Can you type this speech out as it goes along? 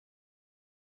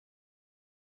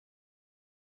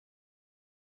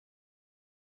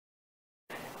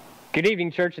Good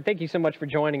evening, church, and thank you so much for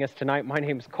joining us tonight. My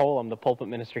name is Cole. I'm the pulpit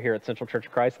minister here at Central Church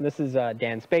of Christ, and this is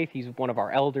Dan Spaeth. He's one of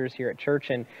our elders here at church,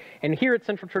 and here at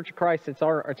Central Church of Christ, it's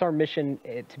our mission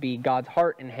to be God's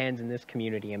heart and hands in this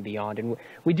community and beyond, and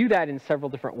we do that in several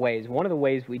different ways. One of the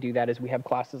ways we do that is we have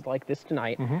classes like this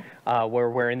tonight, where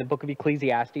we're in the book of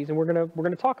Ecclesiastes, and we're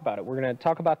gonna talk about it. We're gonna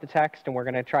talk about the text, and we're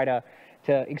gonna try to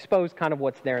expose kind of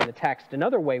what's there in the text.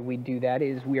 Another way we do that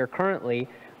is we are currently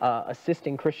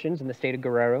assisting Christians in the state of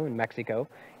Guerrero in Mexico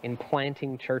in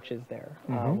planting churches there.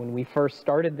 When we first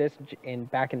started this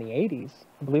back in the 80s,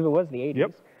 I believe it was the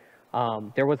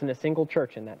 80s, there wasn't a single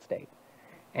church in that state.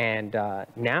 And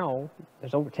now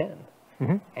there's over 10.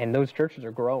 And those churches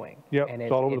are growing. And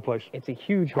it's all over the place. It's a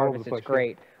huge harvest. It's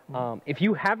great. If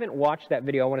you haven't watched that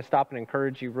video, I want to stop and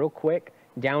encourage you real quick.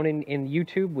 Down in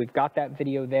YouTube, we've got that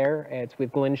video there. It's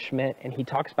with Glenn Schmidt, and he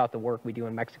talks about the work we do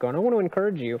in Mexico. And I want to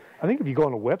encourage you. I think if you go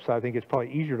on the website, I think it's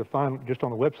probably easier to find just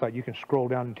on the website. You can scroll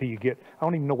down until you get, I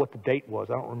don't even know what the date was.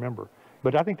 I don't remember.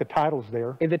 But I think the title's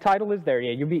there. The title is there,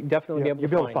 yeah. You'll definitely be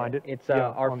able to find it. It's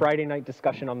our Friday night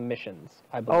discussion on missions,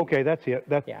 I believe. Okay, that's it.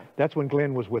 That's when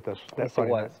Glenn was with us. Yes, it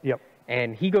was. Yep.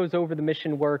 And he goes over the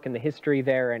mission work and the history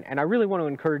there. And I really want to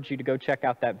encourage you to go check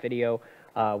out that video.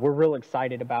 We're real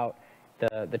excited about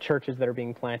the churches that are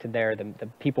being planted there, the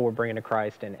people we're bringing to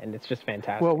Christ, and it's just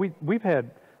fantastic. Well, we've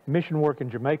had mission work in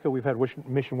Jamaica, we've had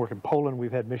mission work in Poland,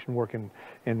 we've had mission work in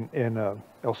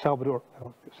El Salvador,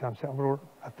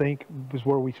 I think, was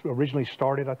where we originally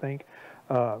started, I think.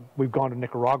 We've gone to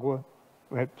Nicaragua,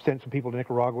 we have sent some people to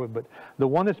Nicaragua, but the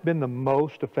one that's been the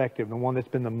most effective, the one that's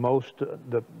been the most,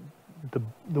 the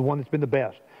one that's been the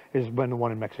best, has been the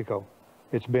one in Mexico.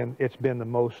 It's been the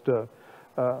most,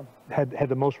 had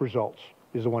the most results,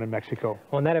 is the one in Mexico.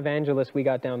 Well, and that evangelist we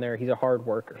got down there, he's a hard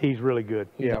worker. He's really good.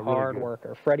 He's a hard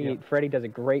worker. Freddie does a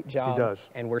great job. He does.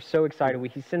 And we're so excited.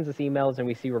 He sends us emails, and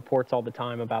we see reports all the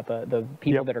time about the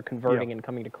people that are converting and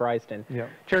coming to Christ. And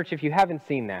church, if you haven't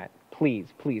seen that,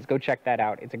 please go check that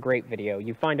out. It's a great video.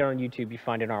 You find it on YouTube. You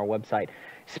find it on our website.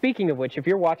 Speaking of which, if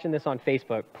you're watching this on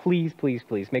Facebook, please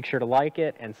make sure to like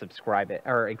it and subscribe it.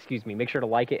 Or, excuse me, make sure to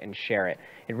like it and share it.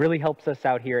 It really helps us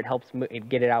out here. It helps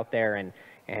get it out there, and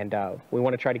we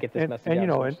want to try to get this message out. And you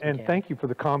know, and thank you for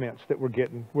the comments that we're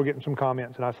getting. We're getting some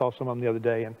comments, and I saw some of them the other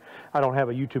day. And I don't have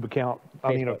a YouTube account,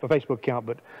 a Facebook account,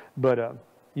 but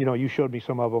you know, you showed me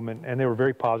some of them, and they were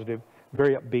very positive,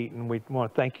 very upbeat, and we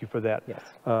want to thank you for that. Yes.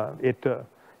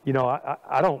 You know,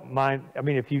 I don't mind. I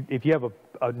mean, if you have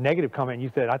a negative comment, and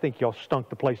you said, I think y'all stunk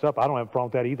the place up, I don't have a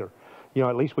problem with that either. You know,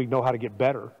 at least we know how to get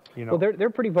better. You know. Well, they're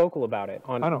pretty vocal about it.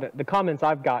 I know. The comments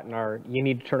I've gotten are, you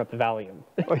need to turn up the volume.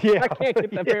 Yeah.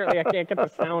 Apparently I can't get the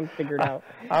sound figured out.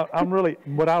 I'm really,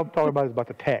 what I'm talking about is about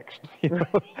the text. You know?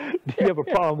 Do you have a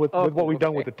problem with what we've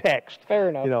done with the text? Fair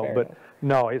enough. You know,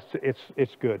 no,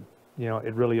 it's good. You know,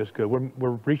 it really is good.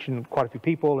 We're reaching quite a few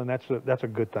people, and that's a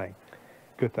good thing.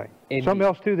 Good thing. Indeed. Something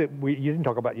else too that you didn't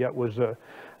talk about yet was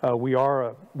we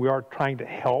are trying to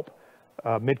help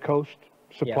Mid-Coast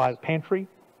supply pantry,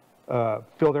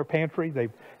 fill their pantry.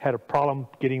 They've had a problem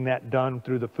getting that done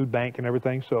through the food bank and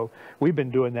everything. So we've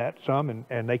been doing that some,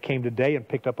 and they came today and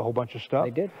picked up a whole bunch of stuff.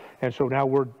 They did. And so now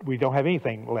we don't have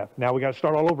anything left. Now we got to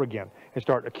start all over again and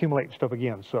start accumulating stuff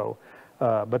again. So,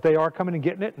 but they are coming and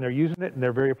getting it, and they're using it, and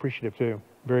they're very appreciative too.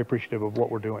 Very appreciative of what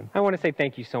we're doing. I want to say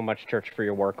thank you so much, church, for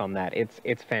your work on that.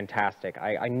 It's fantastic.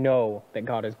 I know that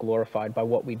God is glorified by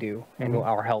what we do and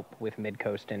our help with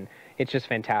Mid-Coast, and it's just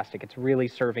fantastic. It's really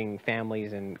serving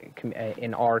families and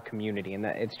in our community, and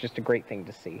it's just a great thing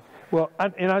to see. Well,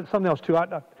 something else too.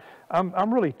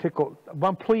 I'm really tickled.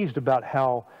 I'm pleased about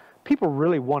how people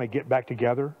really want to get back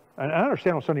together. And I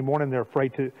understand on Sunday morning they're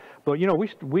afraid to, but you know,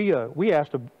 we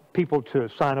asked people to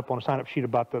sign up on a sign-up sheet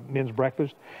about the men's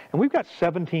breakfast, and we've got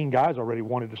 17 guys already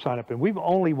wanted to sign up, and we've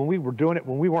only, when we were doing it,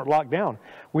 when we weren't locked down,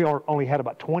 we only had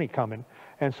about 20 coming,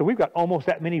 and so we've got almost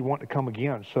that many wanting to come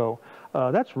again. So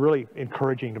that's really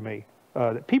encouraging to me,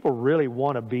 that people really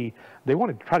want to they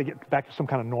want to try to get back to some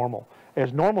kind of normal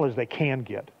as they can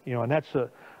get, you know, and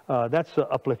that's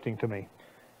uplifting to me.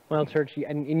 Well, church,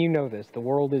 and you know this, the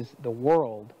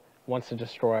world wants to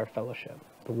destroy our fellowship.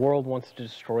 The world wants to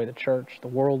destroy the church. The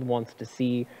world wants to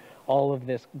see all of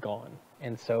this gone.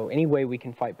 And so any way we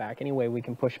can fight back, any way we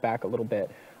can push back a little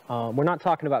bit. We're not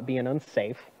talking about being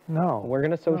unsafe. No. We're going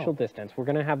to social distance. We're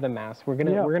going to have the mask. We're going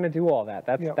to do all that.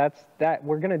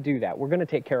 We're going to do that. We're going to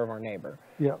take care of our neighbor.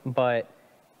 Yeah. But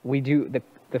the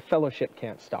fellowship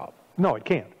can't stop. No, it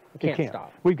can't. It can't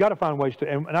stop. We've got to find ways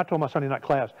to, and I told my Sunday night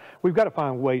class, we've got to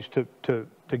find ways to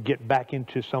get back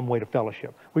into some way to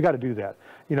fellowship. We got to do that.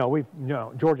 You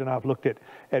know, George and I have looked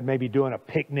at maybe doing a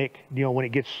picnic, you know, when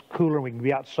it gets cooler and we can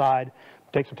be outside,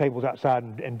 take some tables outside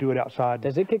and do it outside.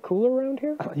 Does it get cooler around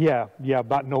here? Yeah,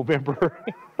 about November.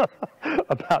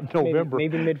 About November.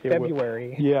 Maybe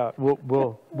mid-February. Yeah,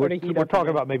 we're talking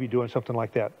about maybe doing something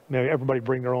like that. Maybe everybody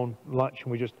bring their own lunch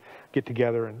and we just get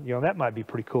together, and that might be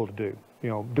pretty cool to do.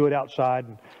 Do it outside,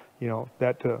 and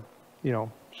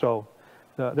so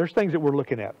there's things that we're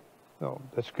looking at. So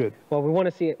that's good. Well, we want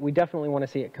to see it. We definitely want to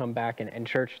see it come back. And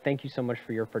church, thank you so much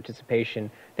for your participation.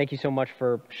 Thank you so much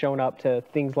for showing up to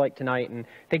things like tonight. And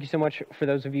thank you so much for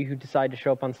those of you who decide to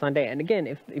show up on Sunday. And again,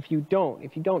 if you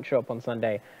don't show up on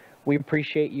Sunday, we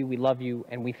appreciate you, we love you,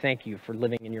 and we thank you for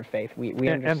living in your faith. We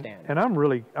understand. And I'm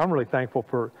really thankful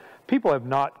for people have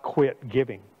not quit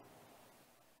giving.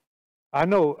 I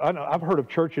know I've heard of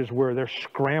churches where they're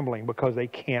scrambling because they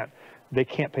can't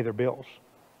pay their bills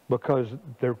because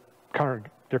their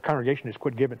congregation has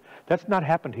quit giving. That's not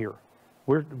happened here.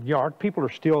 Our people are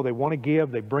still, they want to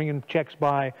give, they bring in checks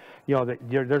by,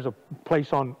 there's a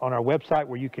place on our website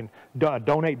where you can, a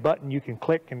donate button, you can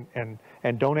click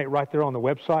and donate right there on the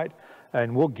website,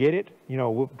 and we'll get it.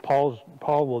 Paul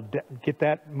will get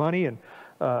that money,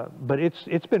 but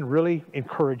it's been really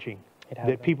encouraging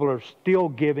that people are still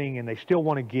giving and they still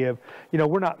want to give.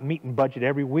 We're not meeting budget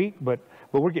every week, but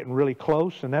we're getting really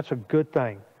close, and that's a good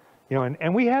thing.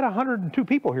 And we had 102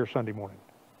 people here Sunday morning.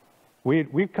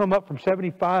 We've come up from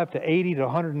 75 to 80 to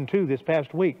 102 this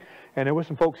past week, and there were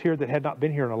some folks here that had not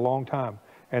been here in a long time,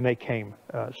 and they came.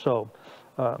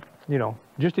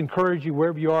 Just encourage you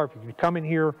wherever you are. If you come in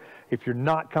here, if you're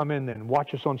not coming, then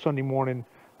watch us on Sunday morning.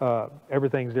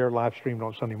 Everything's there live streamed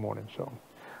on Sunday morning. So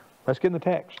let's get in the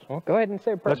text. Well, go ahead and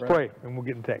say a prayer. Let's pray, and we'll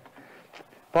get in the text.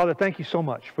 Father, thank you so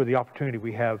much for the opportunity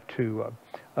we have to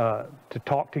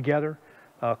talk together.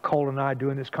 Cole and I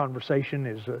doing this conversation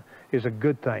is a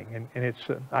good thing, and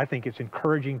I think it's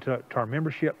encouraging to our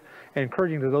membership and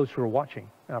encouraging to those who are watching.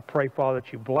 And I pray, Father,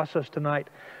 that you bless us tonight,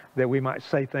 that we might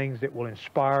say things that will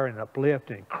inspire and uplift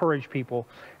and encourage people,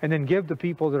 and then give the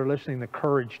people that are listening the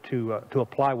courage to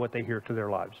apply what they hear to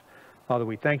their lives. Father,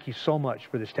 we thank you so much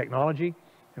for this technology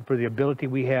and for the ability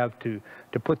we have to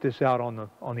put this out on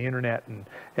the internet,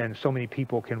 and so many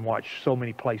people can watch so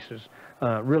many places,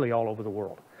 really all over the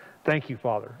world. Thank you,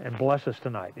 Father, and bless us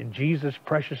tonight. In Jesus'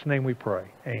 precious name we pray.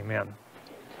 Amen.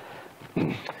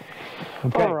 Okay.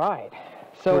 All right.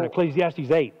 So we're in Ecclesiastes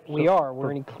 8. We are.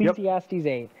 We're in Ecclesiastes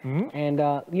 8. Mm-hmm. And,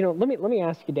 let me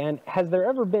ask you, Dan, has there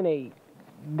ever been a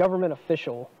government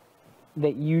official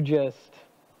that you just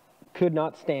could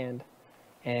not stand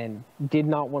and did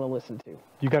not want to listen to?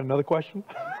 You got another question?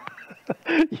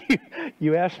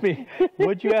 you asked me,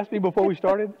 what did you ask me before we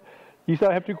started? You said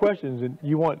I have two questions, and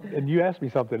you asked me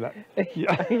something.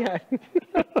 Yeah.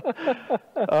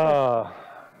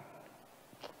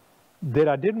 That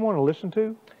I didn't want to listen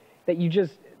to? That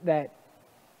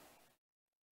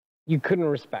you couldn't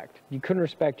respect. You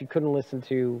couldn't listen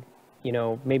to,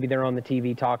 maybe they're on the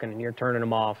TV talking and you're turning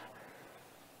them off.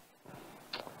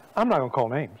 I'm not going to call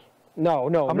names. No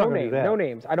names. No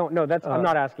names. I don't know. I'm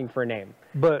not asking for a name.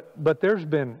 But there has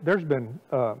been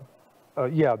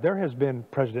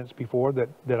presidents before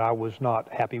that I was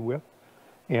not happy with,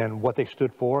 and what they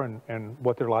stood for and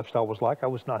what their lifestyle was like. I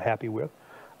was not happy with.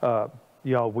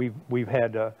 We've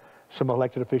had some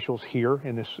elected officials here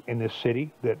in this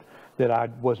city that I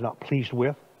was not pleased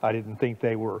with. I didn't think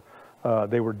they were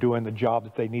doing the job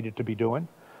that they needed to be doing.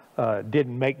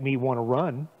 Didn't make me want to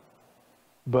run,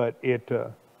 but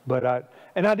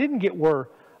I didn't get where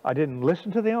I didn't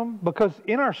listen to them, because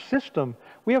in our system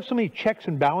we have so many checks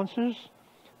and balances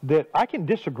that I can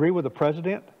disagree with the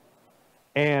president,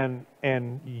 and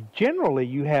generally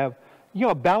you have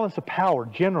a balance of power.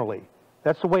 Generally,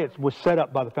 that's the way it was set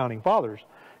up by the founding fathers,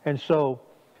 and so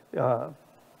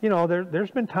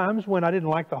there's been times when I didn't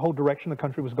like the whole direction the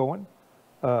country was going.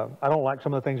 I don't like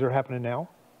some of the things that are happening now.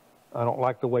 I don't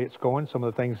like the way it's going. Some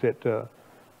of the things that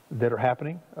are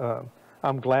happening.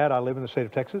 I'm glad I live in the state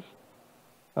of Texas.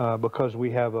 Because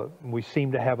we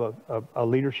seem to have a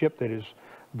leadership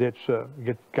that's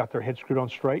got their head screwed on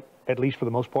straight, at least for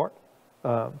the most part.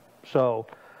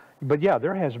 But yeah,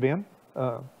 there has been.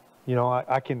 I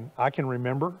can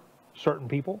remember certain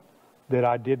people that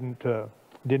I didn't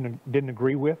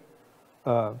agree with.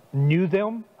 Knew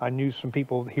them. I knew some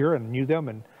people here and knew them,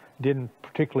 and didn't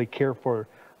particularly care for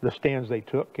the stands they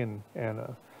took. And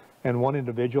one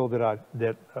individual that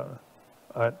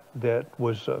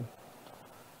was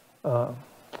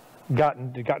got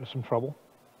into some trouble,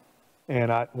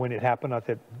 and when it happened, I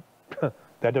said,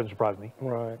 that doesn't surprise me.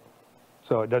 Right.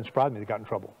 So it doesn't surprise me they got in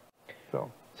trouble.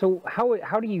 So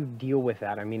how do you deal with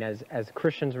that? I mean, as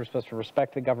Christians, we're supposed to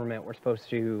respect the government. We're supposed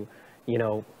to,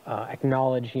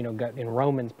 acknowledge, in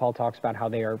Romans, Paul talks about how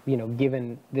they are,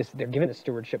 given this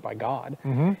stewardship by God.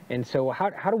 Mm-hmm. And so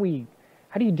how do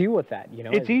you deal with that?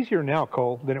 It's easier now,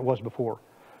 Cole, than it was before,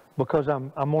 because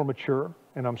I'm more mature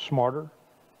and I'm smarter,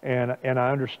 and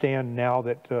I understand now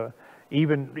that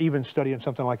even studying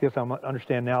something like this, I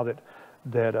understand now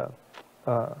that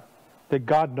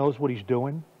God knows what He's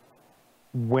doing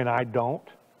when I don't,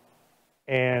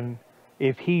 and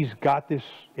if He's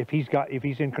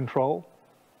in control,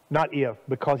 not if,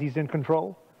 because He's in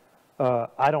control,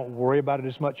 I don't worry about it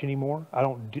as much anymore. I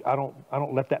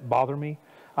don't let that bother me.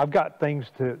 I've got things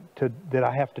that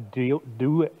I have to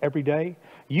do every day.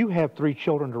 You have 3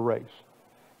 children to raise.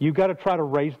 You've got to try to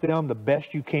raise them the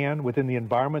best you can within the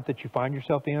environment that you find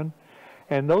yourself in.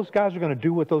 And those guys are going to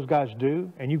do what those guys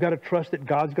do, and you've got to trust that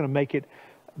God's going to make it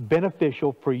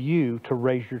beneficial for you to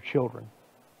raise your children.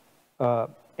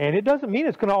 And it doesn't mean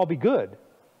it's going to all be good,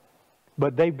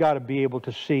 but they've got to be able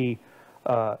to see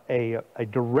a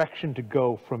direction to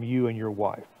go from you and your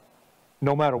wife,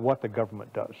 no matter what the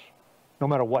government does, no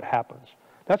matter what happens.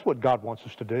 That's what God wants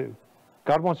us to do.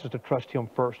 God wants us to trust Him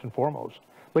first and foremost.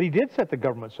 But He did set the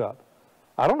governments up.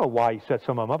 I don't know why He set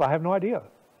some of them up. I have no idea.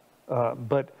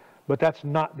 But that's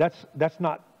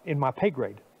not in my pay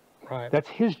grade. Right. That's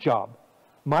His job.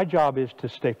 My job is to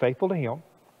stay faithful to Him.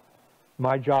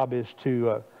 My job is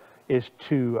to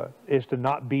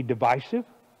not be divisive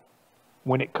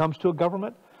when it comes to a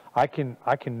government. I can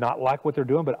not like what they're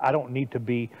doing, but I don't need to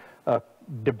be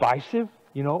divisive.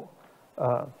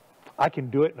 I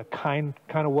can do it in a kind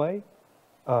of way,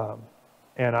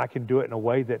 and I can do it in a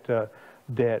way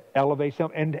that elevates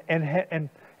them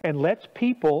and lets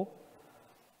people.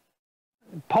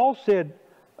 Paul said,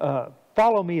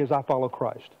 "Follow me as I follow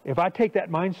Christ." If I take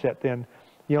that mindset, then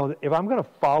if I'm going to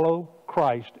follow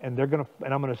Christ and I'm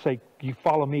going to say, "You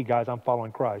follow me, guys, I'm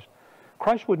following Christ."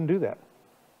 Christ wouldn't do that.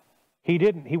 He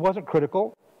didn't. He wasn't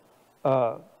critical.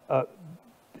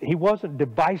 He wasn't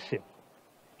divisive.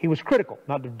 He was critical,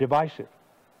 not divisive.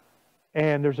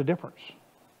 And there's a difference.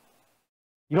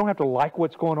 You don't have to like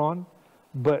what's going on,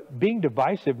 but being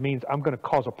divisive means I'm going to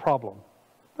cause a problem.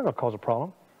 I'm not going to cause a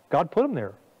problem. God put him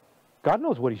there. God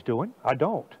knows what He's doing. I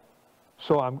don't.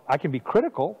 So I can be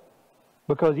critical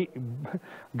because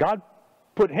God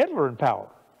put Hitler in power.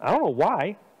 I don't know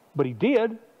why, but He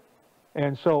did.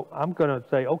 And so I'm going to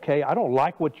say, okay, I don't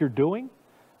like what you're doing,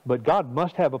 but God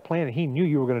must have a plan, and He knew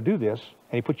you were going to do this,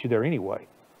 and He put you there anyway.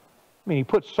 I mean, He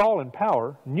put Saul in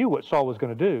power, knew what Saul was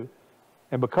going to do,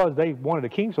 and because they wanted a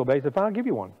king so bad, He said, fine, I'll give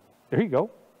you one. There you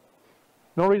go.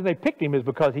 The only reason they picked him is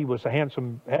because he was a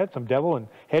handsome devil and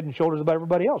head and shoulders above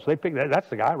everybody else. They picked that's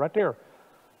the guy right there.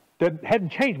 That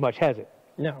hadn't changed much, has it?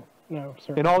 No,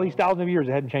 certainly. In all these thousands of years,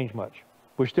 it hadn't changed much.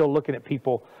 We're still looking at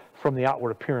people from the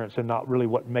outward appearance and not really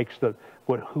what makes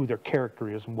who their character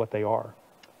is and what they are.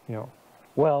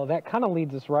 Well, that kind of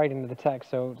leads us right into the text.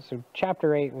 So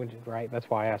chapter 8, right? That's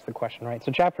why I asked the question, right?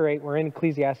 So chapter 8, we're in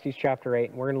Ecclesiastes chapter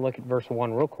 8, and we're going to look at verse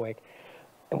 1 real quick,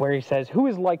 where he says, "Who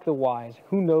is like the wise?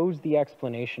 Who knows the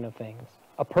explanation of things?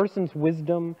 A person's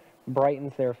wisdom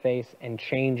brightens their face and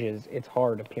changes its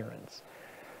hard appearance."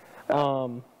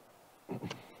 I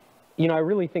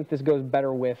really think this goes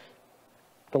better with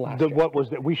the last chapter. What was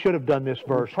that? We should have done this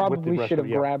verse. We probably should have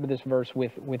grabbed this verse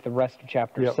with the rest of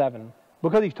chapter 7.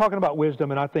 Because he's talking about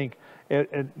wisdom, and I think,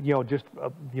 just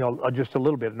a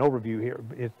little bit, an overview here.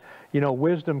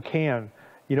 Wisdom can,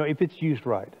 if it's used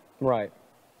right. Right.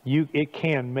 It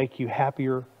can make you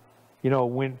happier.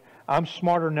 When I'm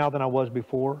smarter now than I was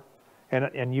before,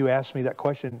 and you asked me that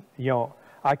question,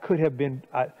 I could have been,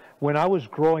 when I was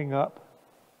growing up,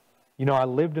 I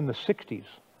lived in the 60s,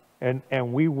 and I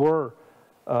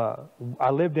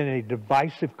lived in a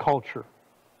divisive culture,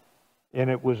 and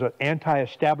it was an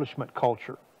anti-establishment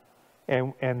culture,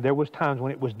 and there was times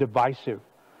when it was divisive.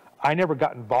 I never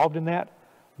got involved in that,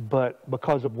 but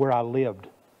because of where I lived.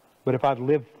 But if I'd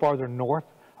lived farther north,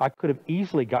 I could have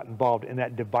easily got involved in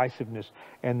that divisiveness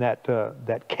and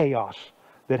that chaos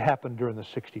that happened during the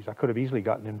 60s. I could have easily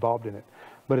gotten involved in it.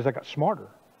 But as I got smarter,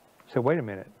 I said, wait a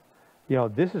minute.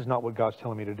 This is not what God's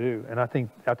telling me to do. And I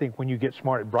think when you get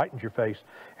smart, it brightens your face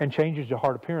and changes your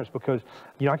heart appearance, because,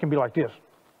 I can be like this,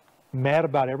 mad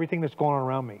about everything that's going on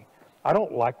around me. I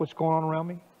don't like what's going on around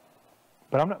me,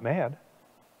 but I'm not mad.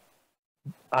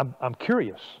 I'm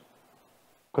curious,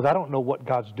 because I don't know what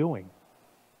God's doing.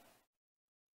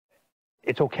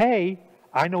 It's okay.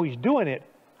 I know He's doing it.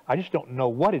 I just don't know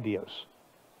what it is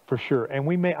for sure. And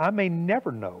I may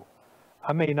never know.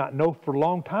 I may not know for a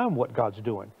long time what God's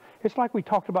doing. It's like we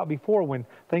talked about before, when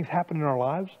things happen in our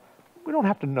lives, we don't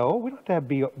have to know. We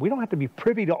don't have to be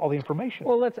privy to all the information.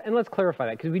 Well, let's clarify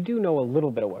that, because we do know a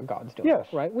little bit of what God's doing. Yes.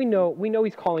 Right? We know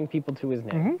he's calling people to his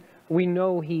name. We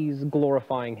know he's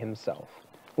glorifying himself.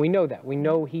 We know that. We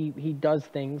know he does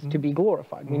things to be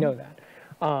glorified. We know that.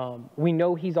 We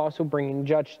know he's also bringing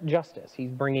justice.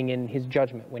 He's bringing in his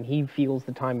judgment when he feels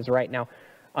the time is right. Now,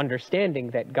 understanding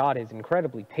that God is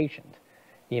incredibly patient.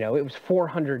 You know, it was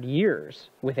 400 years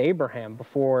with Abraham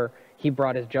before he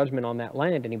brought his judgment on that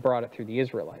land, and he brought it through the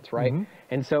Israelites, right?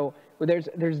 And so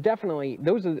there's definitely,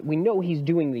 we know he's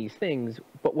doing these things,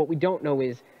 but what we don't know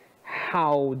is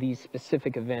how these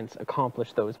specific events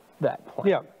accomplish that plan.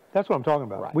 Yeah, that's what I'm talking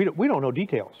about. Right. We don't know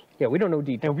details. Yeah, we don't know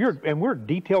details. And we're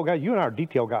detail guys. You and I are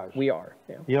detail guys. We are.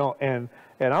 Yeah. You know, and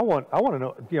I want to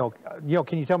know. You know,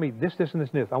 can you tell me this, and this, and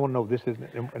this? I want to know this,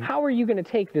 and how are you going to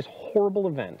take this horrible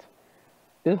event,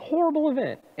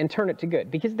 and turn it to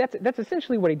good? Because that's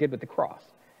essentially what he did with the cross.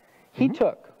 He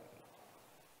took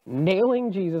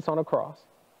nailing Jesus on a cross,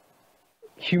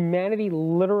 humanity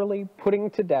literally putting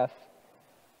to death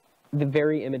the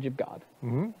very image of God,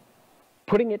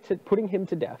 putting him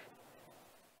to death.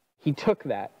 He took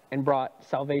that and brought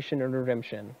salvation and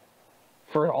redemption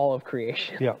for all of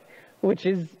creation. Yeah. Which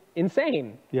is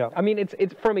insane. Yeah. I mean,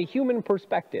 it's from a human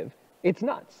perspective, it's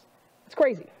nuts. It's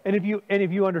crazy. And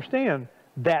if you understand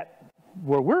that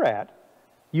where we're at,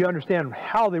 you understand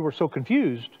how they were so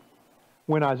confused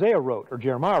when Isaiah wrote, or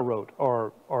Jeremiah wrote,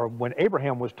 or when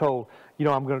Abraham was told, you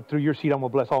know, through your seed I'm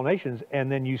going to bless all nations,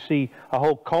 and then you see a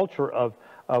whole culture of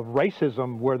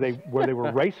racism where they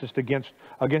were racist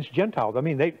against Gentiles. I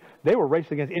mean, they were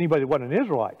racist against anybody that wasn't an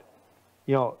Israelite,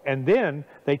 you know, and then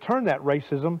they turned that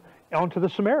racism onto the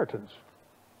Samaritans.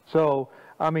 So,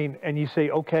 I mean, and you say,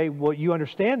 okay, well, you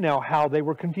understand now how they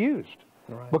were confused.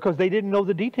 Right. Because they didn't know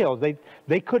the details.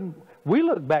 They couldn't. We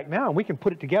look back now and we can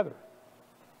put it together.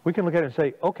 We can look at it and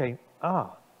say, okay,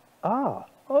 oh,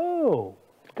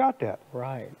 got that.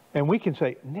 Right. And we can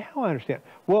say, now I understand.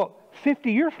 Well,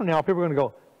 50 years from now, people are going to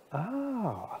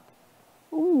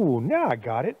go, ooh, now I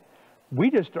got it.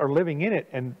 We just are living in it,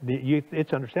 and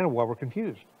it's understandable why we're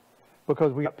confused.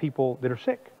 Because we got people that are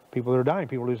sick, people that are dying,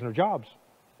 people losing their jobs.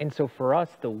 And so for us,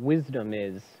 the wisdom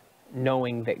is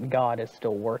knowing that God is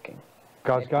still working.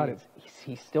 God's got it.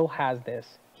 He still has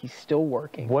this. He's still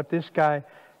working. What this guy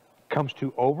comes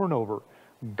to over and over,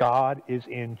 God is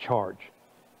in charge.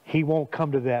 He won't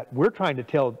come to that. We're trying to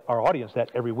tell our audience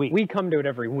that every week. We come to it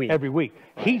every week. Every week.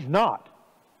 Right. He's not,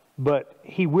 but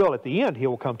he will at the end. He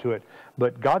will come to it.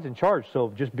 But God's in charge,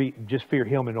 so just fear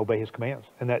him and obey his commands.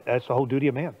 And that's the whole duty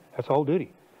of man. That's the whole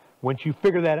duty. Once you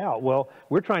figure that out, well,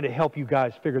 we're trying to help you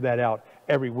guys figure that out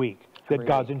every week. That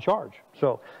God's in charge.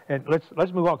 So, and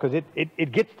let's move on, because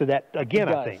it gets to that again.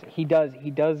 I think he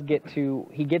does get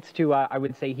to. I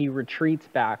would say he retreats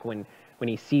back when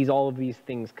he sees all of these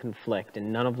things conflict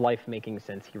and none of life making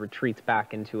sense. He retreats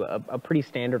back into a pretty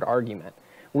standard argument,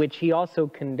 which he also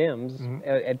condemns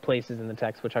at places in the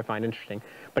text, which I find interesting.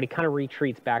 But he kind of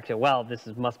retreats back to, well,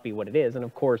 must be what it is, and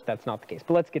of course that's not the case.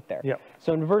 But let's get there. Yeah.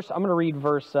 So I'm going to read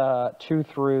verse 2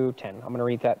 through 10. I'm going to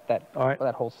read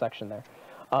that whole section there.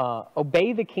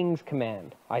 Obey the king's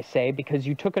command, I say, because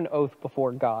you took an oath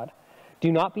before God.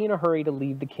 Do not be in a hurry to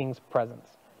leave the king's presence.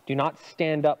 Do not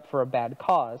stand up for a bad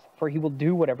cause, for he will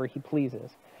do whatever he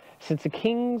pleases. Since the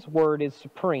king's word is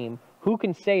supreme, who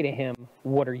can say to him,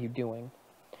 what are you doing?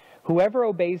 Whoever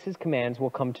obeys his commands will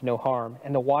come to no harm,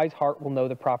 and the wise heart will know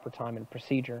the proper time and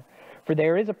procedure. For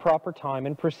there is a proper time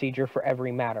and procedure for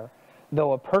every matter,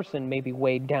 though a person may be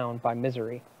weighed down by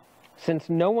misery. Since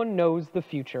no one knows the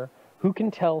future, who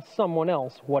can tell someone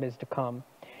else what is to come?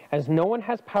 As no one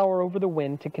has power over the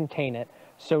wind to contain it,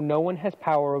 so no one has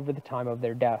power over the time of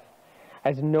their death.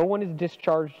 As no one is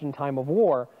discharged in time of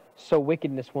war, so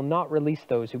wickedness will not release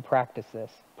those who practice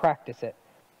it.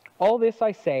 All this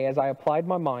I say as I applied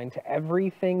my mind to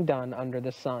everything done under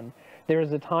the sun. There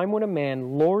is a time when a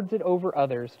man lords it over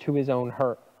others to his own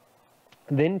hurt.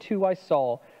 Then too I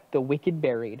saw the wicked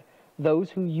buried,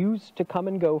 those who used to come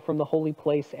and go from the holy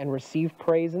place and receive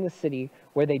praise in the city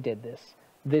where they did this.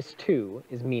 This too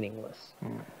is meaningless.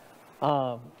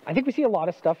 I think we see a lot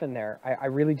of stuff in there. I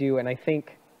really do. And I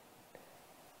think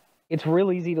it's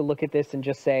real easy to look at this and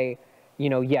just say, you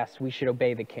know, yes, we should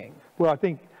obey the king. Well, I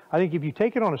think if you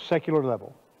take it on a secular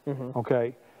level,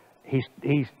 okay,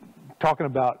 he's talking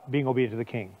about being obedient to the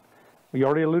king. We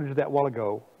already alluded to that a while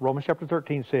ago. Romans chapter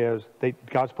 13 says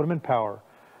God's put them in power,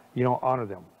 you know, honor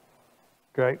them.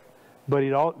 Okay, but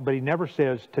he never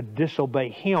says to disobey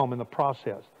him in the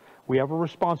process. We have a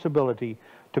responsibility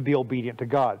to be obedient to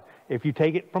God. If you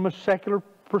take it from a secular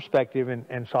perspective,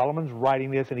 and Solomon's writing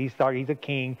this, and he's a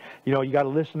king. You know, you got to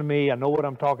listen to me. I know what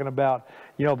I'm talking about.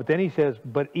 You know, but then he says,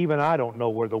 but even I don't know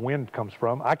where the wind comes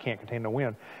from. I can't contain the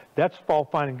wind. That's all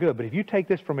fine and good. But if you take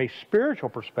this from a spiritual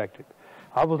perspective,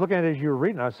 I was looking at it as you were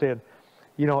reading. I said,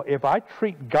 you know, if I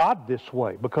treat God this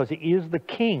way, because he is the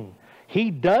king, he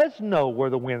does know where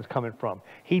the wind's coming from.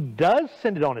 He does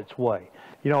send it on its way.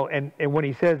 You know, and when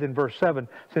he says in verse 7,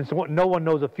 since no one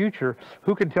knows the future,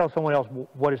 who can tell someone else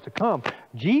what is to come?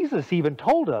 Jesus even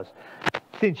told us,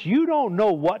 since you don't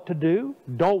know what to do,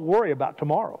 don't worry about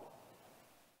tomorrow.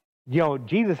 You know,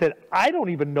 Jesus said, I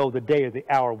don't even know the day or the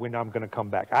hour when I'm going to come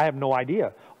back. I have no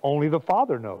idea. Only the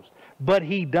Father knows. But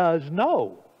he does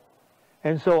know.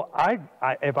 And so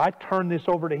if I turn this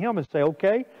over to him and say,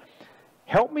 okay,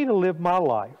 help me to live my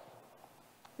life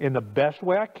in the best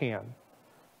way I can.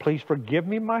 Please forgive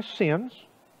me my sins,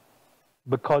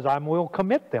 because I will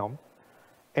commit them,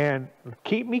 and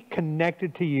keep me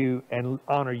connected to you and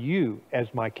honor you as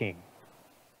my king.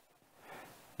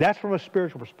 That's from a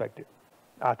spiritual perspective.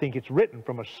 I think it's written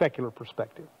from a secular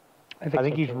perspective. I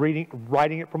think he's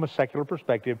writing it from a secular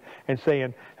perspective and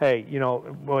saying, hey, you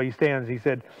know, well, he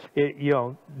said, you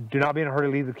know, do not be in a hurry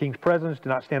to leave the king's presence. Do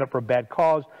not stand up for a bad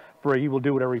cause, for he will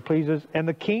do whatever he pleases. And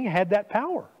the king had that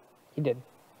power. He did.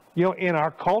 You know, in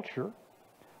our culture,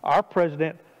 our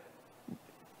president,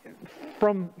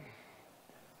 from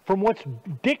what's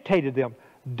dictated them,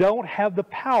 don't have the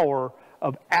power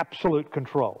of absolute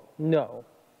control. No.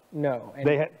 And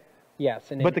they had,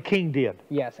 yes, but the king did.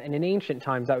 Yes, and in ancient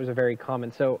times that was a very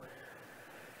common. So,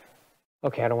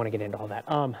 okay, I don't want to get into all that.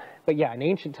 But yeah, in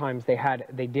ancient times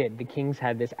they did. The kings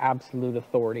had this absolute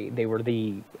authority. They were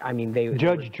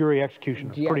judge, jury,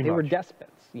 executioner. Yeah, pretty much. They were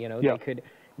despots. You know, yeah.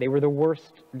 They were the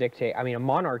worst dictator. I mean, a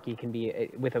monarchy can be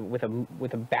with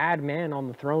a bad man on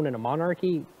the throne in a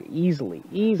monarchy easily.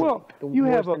 Well, you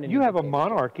have a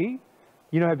monarchy.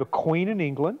 You know, have a queen in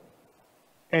England,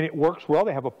 and it works well.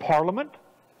 They have a parliament.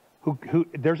 Who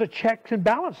there's a checks and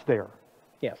balance there.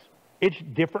 Yes. It's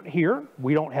different here.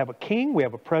 We don't have a king. We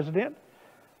have a president.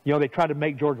 You know, they tried to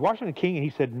make George Washington king, and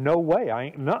he said, no way, I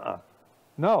ain't,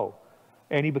 no.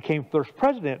 And he became first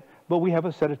president. But we have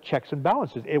a set of checks and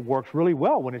balances. It works really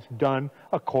well when it's done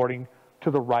according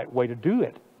to the right way to do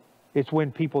it. It's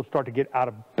when people start to get out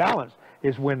of balance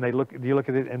is when you look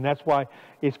at it, and that's why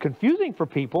it's confusing for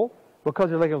people, because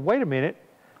they're like, wait a minute,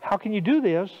 how can you do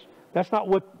this? That's not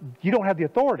what, you don't have the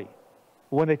authority.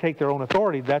 When they take their own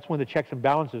authority, that's when the checks and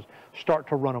balances start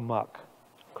to run amok.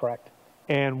 Correct.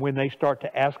 And when they start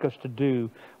to ask us to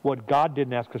do what God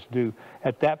didn't ask us to do,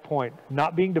 at that point,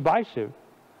 not being divisive,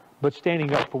 but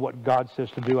standing up for what God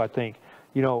says to do, I think,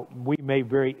 you know, we may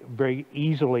very, very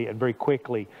easily and very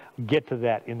quickly get to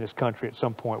that in this country at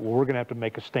some point where we're going to have to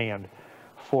make a stand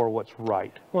for what's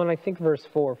right. Well, and I think verse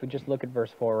 4, if we just look at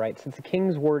verse 4, right, since the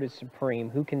king's word is supreme,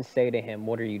 who can say to him,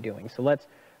 what are you doing? So let's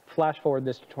flash forward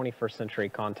this to 21st century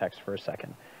context for a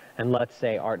second. And let's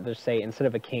say, instead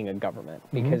of a king, a government.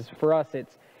 Because for us,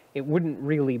 it wouldn't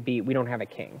really be, we don't have a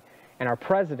king. And our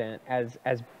president, as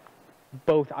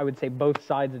I would say both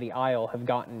sides of the aisle have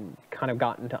gotten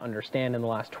to understand in the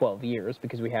last 12 years,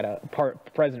 because we had a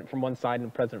president from one side and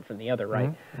a president from the other,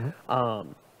 right?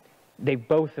 They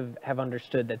both have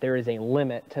understood that there is a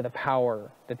limit to the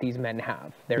power that these men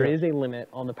have. There is a limit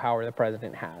on the power the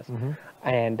president has.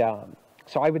 And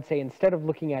so I would say, instead of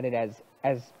looking at it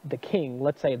as the king,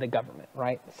 let's say the government,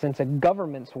 right? Since a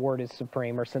government's word is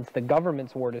supreme, or since the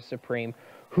government's word is supreme,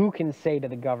 who can say to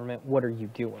the government, what are you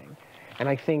doing? And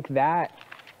I think that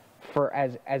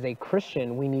as a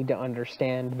Christian, we need to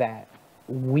understand that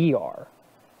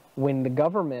when the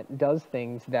government does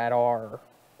things that are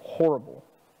horrible,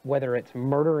 whether it's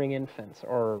murdering infants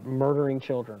or murdering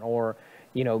children, or,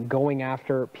 you know, going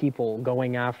after people,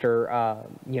 going after,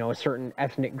 you know, a certain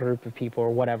ethnic group of people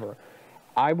or whatever,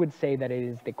 I would say that it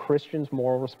is the Christian's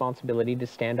moral responsibility to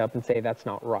stand up and say that's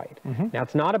not right. Now,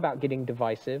 it's not about getting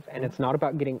divisive, and it's not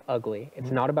about getting ugly.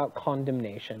 It's not about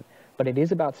condemnation. But it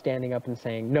is about standing up and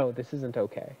saying, no, this isn't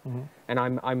okay. And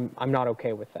I'm not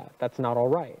okay with that. That's not all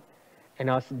right. And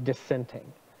us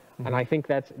dissenting. And I think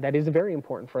that is very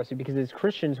important for us, because as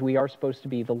Christians, we are supposed to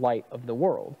be the light of the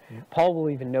world. Paul will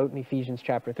even note in Ephesians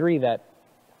chapter 3 that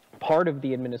part of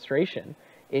the administration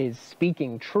is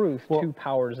speaking truth to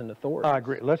powers and authorities. I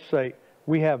agree. Let's say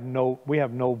we have no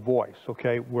voice,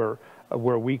 okay, where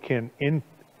we can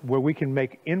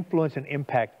make influence and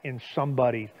impact in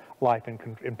somebody's life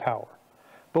and power.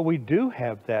 But we do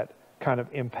have that kind of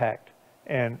impact,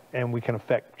 and we can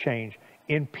affect change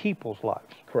in people's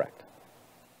lives. Correct.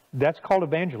 That's called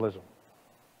evangelism.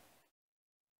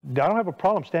 I don't have a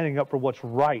problem standing up for what's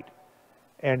right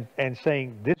and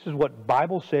saying, this is what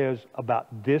Bible says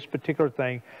about this particular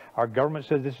thing. Our government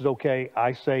says this is okay.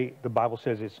 I say the Bible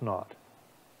says it's not.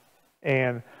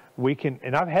 And we can,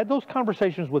 and I've had those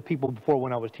conversations with people before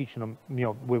when I was teaching them, we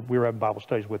were having Bible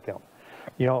studies with them.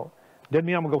 Doesn't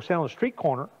mean I'm going to go stand on the street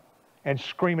corner and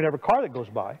scream at every car that goes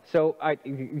by. So,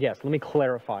 yes, let me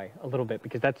clarify a little bit,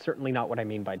 because that's certainly not what I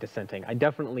mean by dissenting. I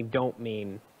definitely don't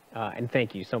mean, and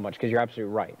thank you so much, because you're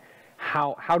absolutely right.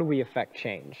 How do we affect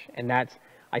change? And that's,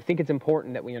 I think it's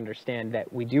important that we understand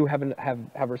that we do have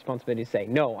a responsibility to say,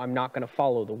 no, I'm not going to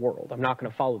follow the world. I'm not going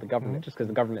to follow the government just because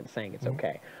the government's saying it's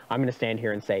okay. I'm going to stand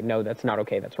here and say, no, that's not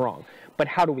okay, that's wrong. But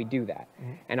how do we do that?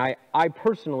 And I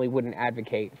personally wouldn't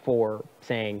advocate for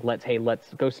saying,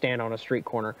 let's go stand on a street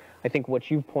corner. I think what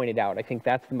you've pointed out, I think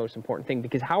that's the most important thing,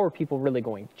 because how are people really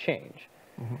going to change?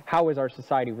 How is our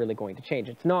society really going to change?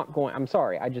 It's not going, I'm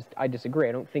sorry, I disagree.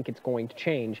 I don't think it's going to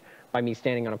change by me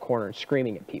standing on a corner and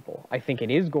screaming at people. I think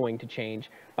it is going to change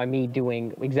by me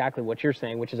doing exactly what you're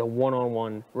saying, which is a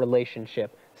one-on-one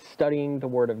relationship, studying the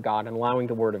Word of God and allowing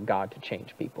the Word of God to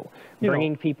change people,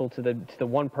 bringing people to the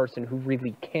one person who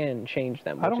really can change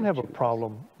them. I don't have a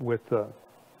problem with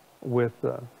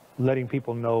letting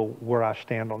people know where I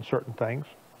stand on certain things,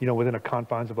 within the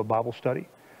confines of a Bible study.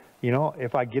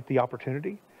 If I get the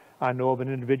opportunity. I know of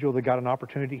an individual that got an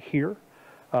opportunity here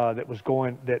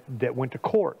that went to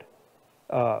court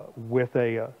with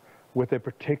a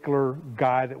particular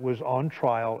guy that was on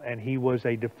trial, and he was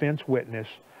a defense witness,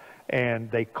 and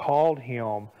they called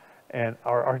him, and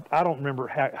or I don't remember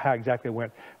how exactly it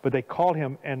went, but they called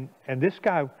him, and this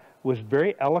guy was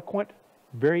very eloquent,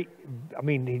 he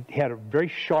had a very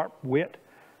sharp wit,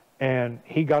 and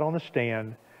he got on the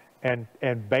stand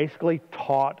and basically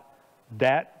taught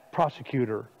that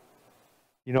prosecutor,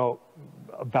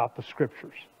 about the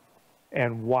scriptures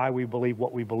and why we believe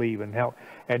what we believe, and how,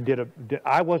 and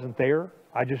I wasn't there.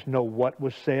 I just know what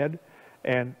was said,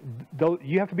 and though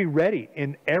you have to be ready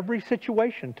in every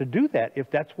situation to do that.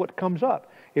 If that's what comes up,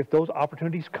 if those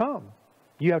opportunities come,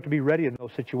 you have to be ready in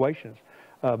those situations.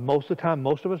 Most of the time,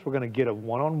 most of us, we're going to get a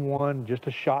one-on-one, just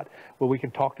a shot where we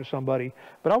can talk to somebody.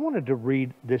 But I wanted to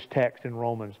read this text in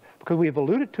Romans because we have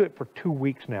alluded to it for 2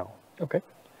 weeks now. Okay.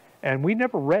 And we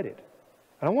never read it.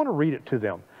 And I want to read it to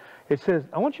them. It says,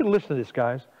 I want you to listen to this,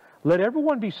 guys. Let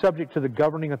everyone be subject to the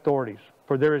governing authorities,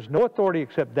 for there is no authority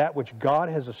except that which God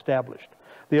has established.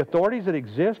 The authorities that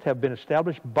exist have been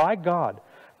established by God.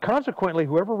 Consequently,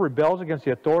 whoever rebels against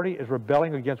the authority is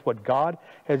rebelling against what God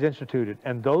has instituted,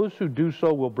 and those who do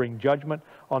so will bring judgment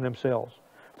on themselves.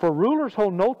 For rulers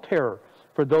hold no terror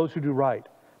for those who do right,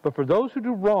 but for those who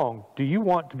do wrong. Do you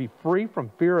want to be free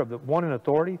from fear of the one in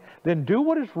authority? Then do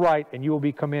what is right, and you will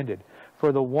be commended.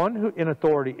 For the one who in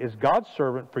authority is God's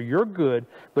servant for your good,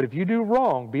 but if you do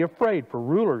wrong, be afraid, for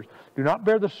rulers do not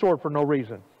bear the sword for no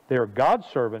reason. They are God's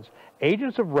servants,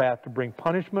 agents of wrath to bring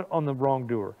punishment on the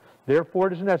wrongdoer. Therefore,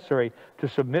 it is necessary to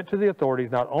submit to the authorities,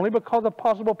 not only because of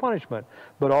possible punishment,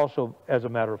 but also as a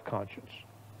matter of conscience.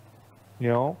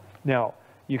 Now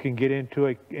you can get into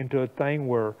a thing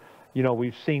where,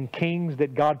 we've seen kings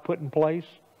that God put in place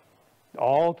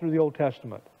all through the Old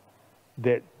Testament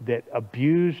that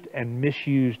abused and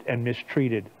misused and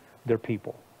mistreated their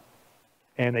people,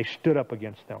 and they stood up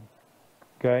against them.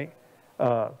 Okay,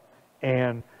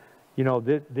 and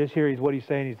this here is what he's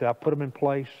saying. He said, I put them in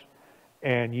place,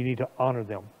 and you need to honor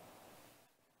them.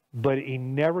 But he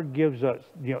never gives us,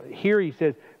 here he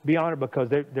says, be honored because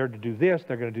they're to do this,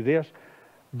 they're going to do this.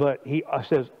 But he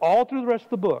says all through the rest of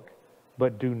the book,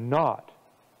 but do not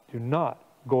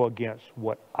go against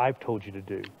what I've told you to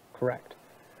do. Correct.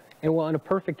 And a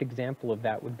perfect example of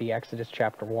that would be Exodus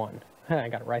chapter 1. I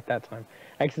got it right that time.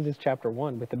 Exodus chapter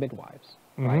 1 with the midwives,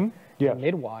 right? Yes. The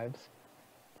midwives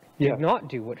did not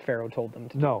do what Pharaoh told them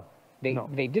to do. No.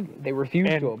 They didn't. They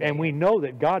refused to obey. And we know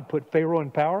that God put Pharaoh in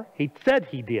power. He said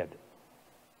he did.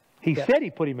 He said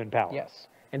he put him in power. Yes.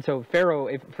 And so Pharaoh,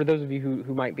 for those of you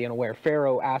who might be unaware,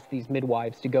 Pharaoh asked these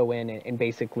midwives to go in and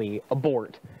basically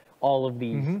abort all of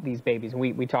these babies. And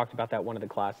we talked about that one of the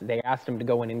classes. They asked them to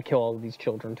go in and kill all of these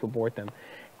children to abort them.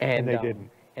 And they didn't.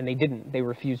 And they didn't. They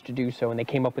refused to do so. And they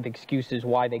came up with excuses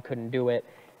why they couldn't do it.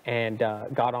 And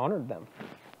God honored them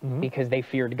because they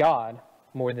feared God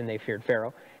more than they feared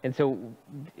Pharaoh. And so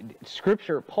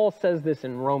Scripture, Paul says this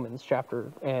in Romans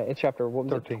chapter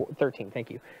 13.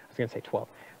 Thank you. I was going to say 12.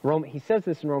 He says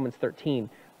this in Romans 13,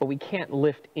 but we can't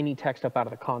lift any text up out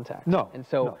of the context. No. And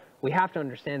so we have to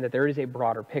understand that there is a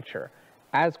broader picture.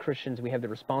 As Christians, we have the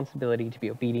responsibility to be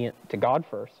obedient to God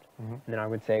first, and then I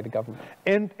would say the government.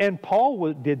 And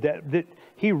Paul did that.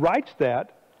 He writes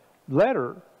that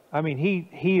letter I mean,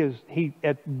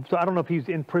 so I don't know if he's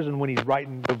in prison when he's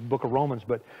writing the book of Romans,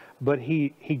 but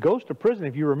he goes to prison.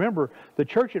 If you remember, the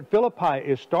church at Philippi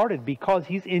is started because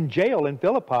he's in jail in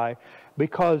Philippi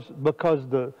because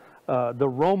the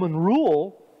Roman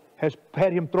rule has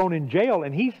had him thrown in jail,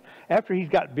 and after he's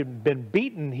been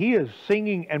beaten, he is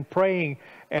singing and praying,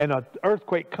 and an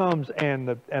earthquake comes, and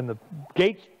the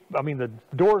gates, I mean, the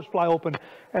doors fly open,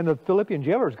 and the Philippian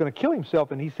jailer is going to kill himself,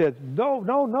 and he says, no,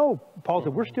 no, no. Paul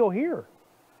said, we're still here.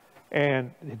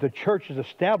 And the church is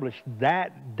established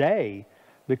that day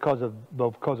because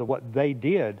of what they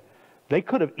did. They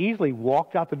could have easily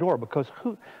walked out the door, because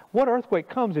what earthquake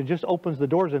comes and just opens the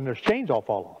doors and their chains all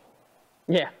fall off?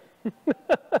 Yeah.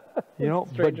 You know,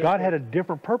 but God had a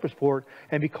different purpose for it,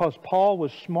 and because Paul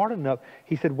was smart enough,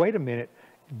 he said, wait a minute,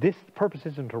 this purpose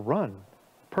isn't to run.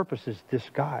 Purpose is this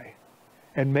guy.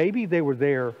 And maybe they were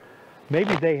there,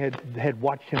 maybe they had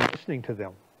watched him listening to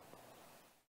them.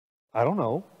 I don't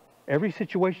know. Every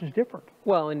situation is different.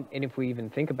 Well, and if we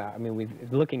even think about, I mean, we're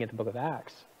looking at the book of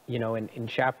Acts, you know, in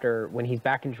chapter, when he's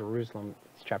back in Jerusalem,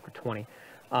 it's chapter 20,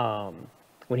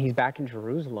 when he's back in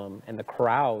Jerusalem and the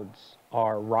crowds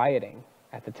are rioting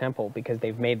at the temple because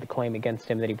they've made the claim against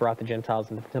him that he brought the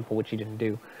Gentiles into the temple, which he didn't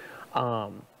do.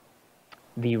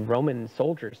 The Roman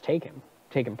soldiers take him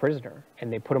prisoner,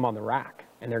 and they put him on the rack,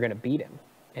 and they're going to beat him.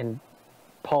 And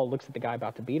Paul looks at the guy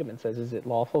about to beat him and says, is it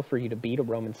lawful for you to beat a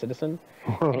Roman citizen?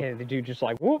 And the dude just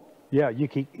like, whoop. Yeah,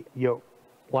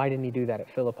 Why didn't he do that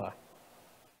at Philippi?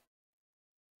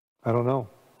 I don't know.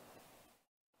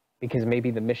 Because maybe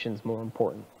the mission's more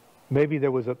important. Maybe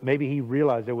he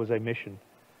realized there was a mission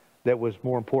that was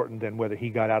more important than whether he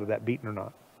got out of that beating or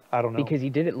not. I don't know. Because he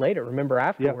did it later. Remember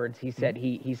afterwards, he said,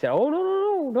 he said,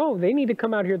 oh, no, they need to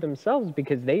come out here themselves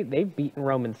because they've beaten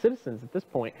Roman citizens at this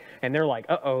point. And they're like,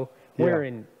 uh-oh, we're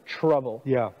in trouble.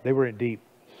 Yeah, they were in deep.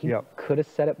 He could have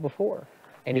said it before,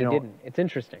 and he didn't. It's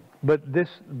interesting. But this,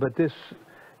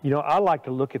 you know, I like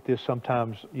to look at this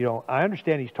sometimes. You know, I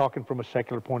understand he's talking from a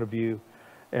secular point of view,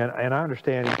 and I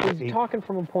understand he's talking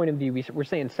from a point of view. We're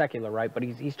saying secular, right? But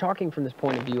he's talking from this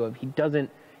point of view of he doesn't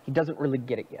really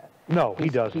get it yet. No, he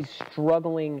doesn't. He's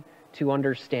struggling to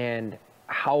understand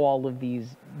how all of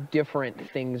these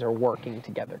different things are working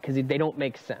together because they don't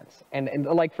make sense. And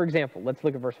like, for example, let's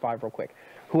look at verse 5 real quick.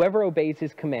 Whoever obeys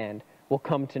his command will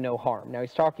come to no harm. Now,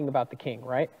 he's talking about the king,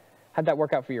 right? How'd that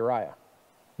work out for Uriah?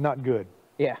 Not good.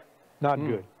 Yeah. Not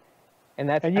good. And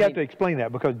you have to explain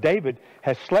that, because David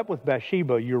has slept with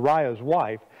Bathsheba, Uriah's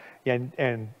wife,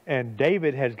 and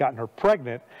David has gotten her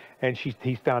pregnant, and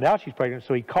he's found out she's pregnant,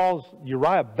 so he calls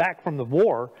Uriah back from the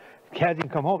war, has him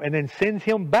come home, and then sends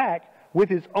him back with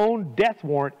his own death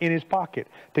warrant in his pocket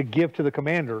to give to the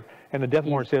commander. And the death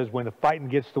warrant says, when the fighting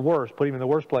gets the worst, put him in the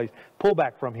worst place, pull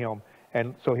back from him,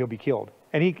 and so he'll be killed.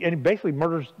 And he basically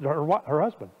murders her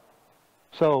husband.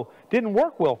 So didn't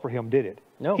work well for him, did it?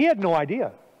 No. He had no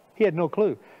idea. He had no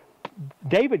clue.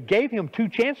 David gave him 2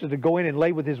 chances to go in and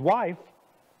lay with his wife.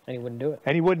 And he wouldn't do it.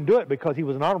 And he wouldn't do it because he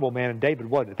was an honorable man, and David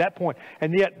wasn't at that point.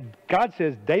 And yet God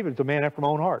says David's a man after my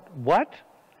own heart. What?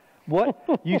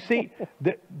 You see,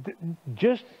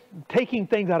 just taking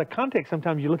things out of context,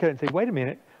 sometimes you look at it and say, wait a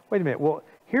minute. Well,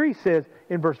 here he says,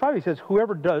 in verse 5, he says,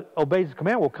 whoever obeys the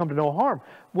command will come to no harm.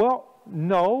 Well,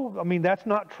 no, I mean, that's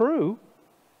not true.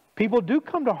 People do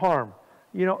come to harm.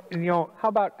 You know. How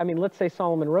about, I mean, let's say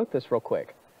Solomon wrote this real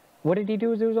quick. What did he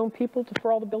do to his own people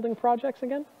for all the building projects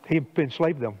again? He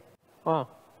enslaved them. Oh,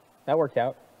 that worked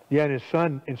out. Yeah, and his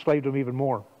son enslaved them even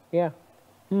more. Yeah.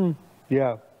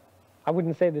 Yeah. I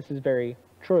wouldn't say this is very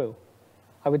true.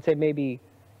 I would say maybe,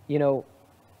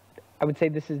 I would say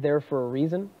this is there for a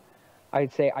reason.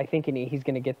 I'd say I think he's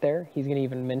going to get there. He's going to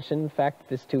even mention the fact that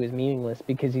this too is meaningless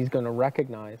because he's going to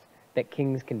recognize that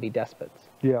kings can be despots.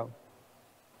 Yeah.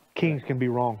 Kings can be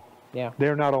wrong. Yeah.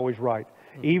 They're not always right.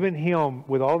 Even him,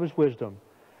 with all of his wisdom,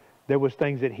 there was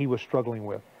things that he was struggling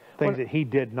with, things that he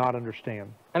did not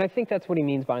understand. And I think that's what he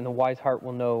means by, "And the wise heart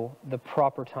will know the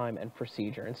proper time and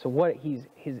procedure." And so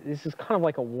this is kind of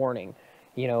like a warning.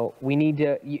 We need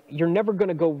to, you're never going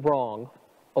to go wrong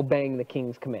obeying the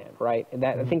king's command, right? And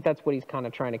I think that's what he's kind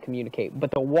of trying to communicate.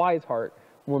 But the wise heart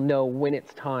will know when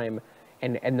it's time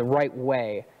and the right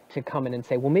way to come in and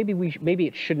say, well, maybe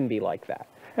it shouldn't be like that.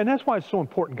 And that's why it's so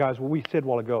important, guys, what we said a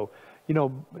while ago. There'll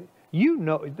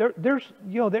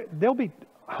be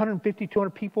 150, 200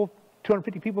 people,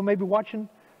 250 people maybe watching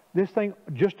this thing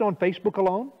just on Facebook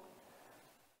alone.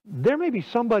 There may be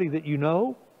somebody that you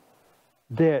know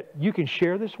that you can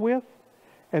share this with,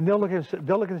 and they'll look at it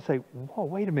and say, whoa,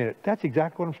 wait a minute, that's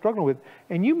exactly what I'm struggling with.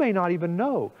 And you may not even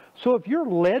know. So if you're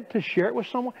led to share it with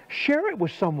someone, share it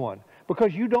with someone.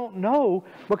 Because you don't know.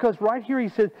 Because right here he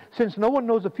says, since no one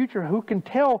knows the future, who can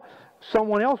tell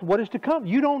someone else what is to come?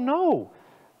 You don't know.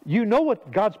 You know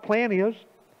what God's plan is.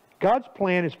 God's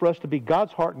plan is for us to be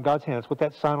God's heart and God's hand. That's what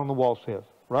that sign on the wall says,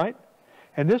 right?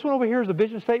 And this one over here is a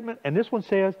vision statement, and this one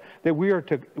says that we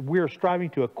are striving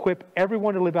to equip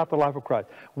everyone to live out the life of Christ.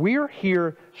 We are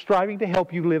here striving to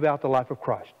help you live out the life of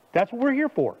Christ. That's what we're here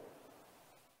for.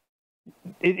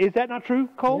 Is that not true,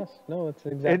 Cole? Yes. No, it's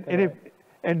exactly right.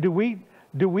 And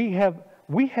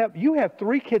you have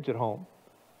 3 kids at home,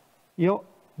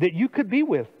 that you could be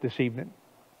with this evening,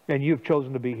 and you've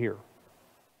chosen to be here.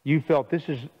 You felt this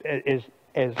is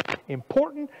as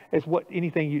important as what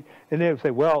anything you, and they would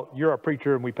say, well, you're a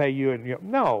preacher and we pay you, and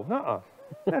no,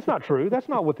 that's not true. That's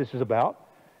not what this is about.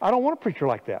 I don't want a preacher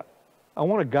like that. I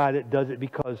want a guy that does it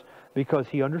because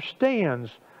he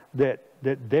understands that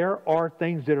there are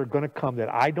things that are going to come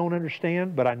that I don't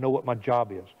understand, but I know what my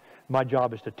job is. My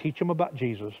job is to teach them about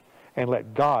Jesus and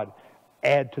let God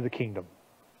add to the kingdom.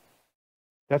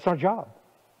 That's our job.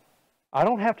 I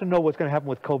don't have to know what's going to happen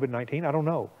with COVID-19. I don't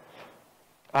know.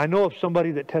 I know of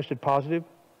somebody that tested positive,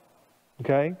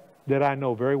 okay, that I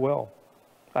know very well.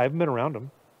 I haven't been around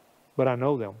them, but I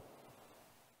know them.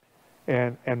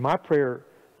 And my prayer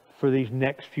for these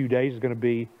next few days is going to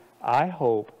be, I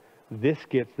hope this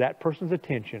gets that person's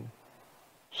attention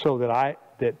so that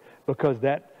because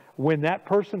when that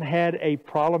person had a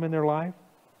problem in their life,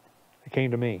 they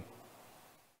came to me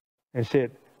and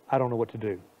said, I don't know what to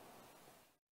do.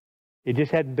 It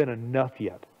just hadn't been enough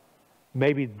yet.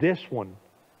 Maybe this one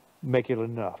make it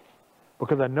enough.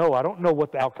 Because I don't know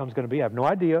what the outcome's going to be. I have no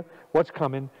idea what's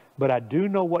coming, but I do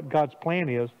know what God's plan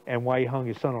is and why he hung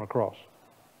his son on a cross.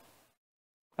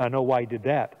 I know why he did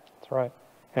that. That's right.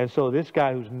 And so this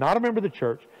guy who's not a member of the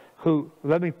church,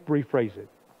 let me rephrase it.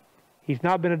 He's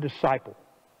not been a disciple.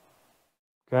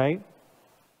 Okay?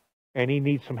 And he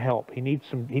needs some help. He needs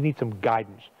some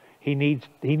guidance. He needs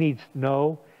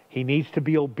to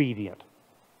be obedient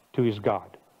to his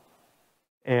God.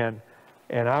 And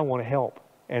I want to help.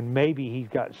 And maybe he's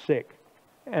got sick.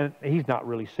 And he's not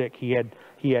really sick. He had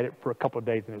it for a couple of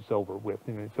days and it's over with.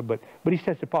 But he's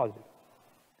tested positive.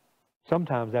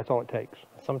 Sometimes that's all it takes.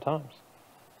 Sometimes.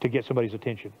 To get somebody's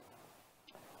attention.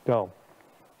 Go.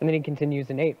 And then he continues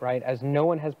in 8, right? As no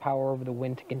one has power over the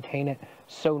wind to contain it,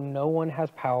 so no one has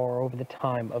power over the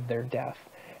time of their death.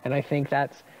 And I think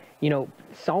that's,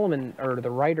 Solomon, or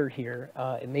the writer here,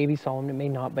 it may be Solomon, it may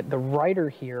not, but the writer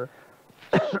here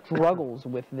struggles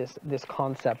with this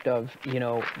concept of,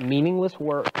 meaningless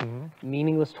work,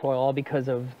 meaningless toil, all because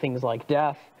of things like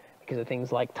death, because of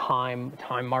things like time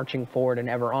marching forward and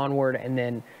ever onward, and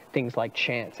then things like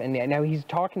chance. And now he's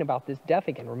talking about this death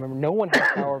again. Remember, no one has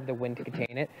power of the wind to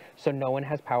contain it, so no one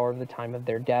has power of the time of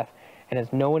their death. And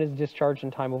as no one is discharged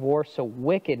in time of war, so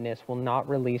wickedness will not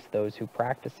release those who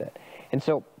practice it. And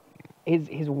so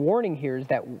his warning here is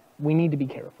that we need to be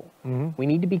careful. We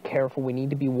need to be careful. We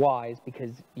need to be wise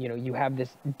because, you have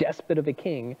this despot of a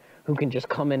king who can just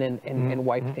come in and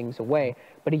wipe things away.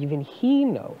 But even he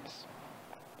notes,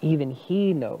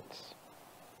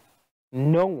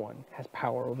 no one has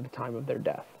power over the time of their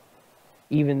death.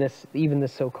 Even this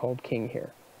so-called king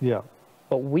here. Yeah.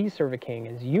 But we serve a king,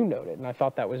 as you noted, and I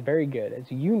thought that was very good. As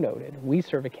you noted, we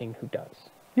serve a king who does.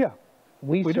 Yeah.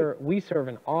 We serve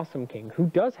an awesome king who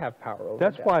does have power over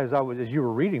death. That's why, as you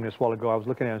were reading this a while ago, I was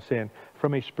looking at it and saying,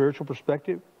 from a spiritual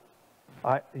perspective,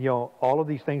 all of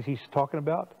these things he's talking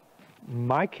about,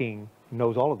 my king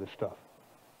knows all of this stuff.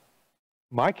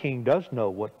 My king does know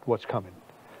what's coming.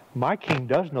 My king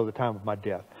does know the time of my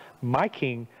death. My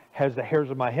king has the hairs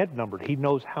of my head numbered. He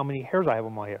knows how many hairs I have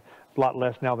on my head. A lot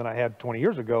less now than I had 20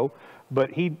 years ago,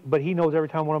 but he knows every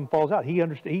time one of them falls out.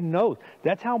 He knows.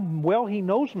 That's how well he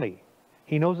knows me.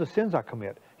 He knows the sins I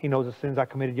commit. He knows the sins I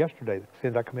committed yesterday, the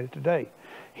sins I committed today.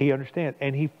 He understands,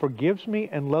 and he forgives me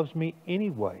and loves me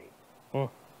anyway.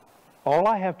 All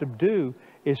I have to do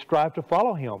is strive to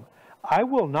follow him. I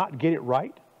will not get it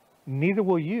right. Neither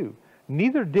will you.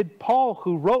 Neither did Paul,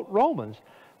 who wrote Romans,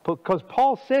 because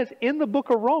Paul says in the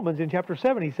book of Romans in chapter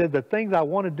 7, he said, the things I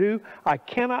want to do, I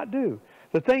cannot do.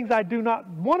 The things I do not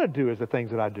want to do is the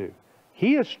things that I do.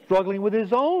 He is struggling with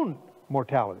his own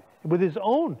mortality, with his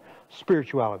own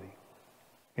spirituality.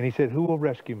 And he said, who will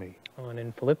rescue me? And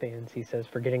in Philippians, he says,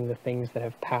 forgetting the things that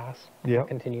have passed,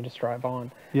 continue to strive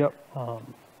on.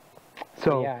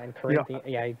 So yeah, in Corinthians,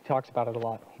 he talks about it a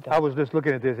lot. I was just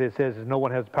looking at this. It says no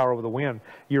one has power over the wind.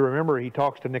 You remember he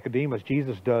talks to Nicodemus,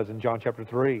 Jesus does in John chapter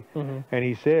 3. And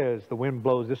he says the wind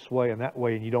blows this way and that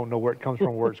way and you don't know where it comes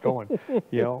from, where it's going.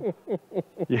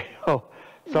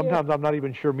 Sometimes I'm not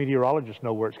even sure meteorologists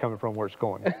know where it's coming from, where it's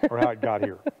going, or how it got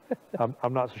here.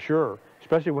 I'm not so sure,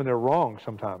 especially when they're wrong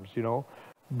sometimes, you know.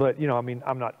 But, you know, I mean,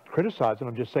 I'm not criticizing.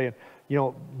 I'm just saying, you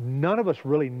know, none of us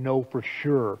really know for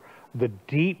sure the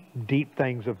deep, deep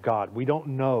things of God. We don't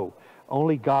know.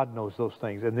 Only God knows those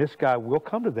things. And this guy will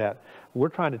come to that. We're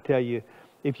trying to tell you,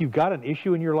 if you've got an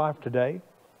issue in your life today,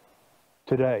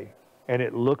 and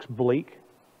it looks bleak,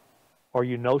 or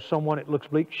you know someone it looks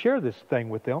bleak, share this thing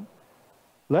with them.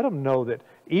 Let them know that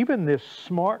even this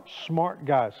smart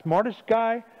guy, smartest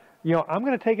guy, you know, I'm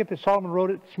going to take it that Solomon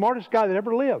wrote it, smartest guy that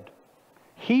ever lived.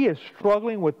 He is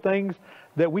struggling with things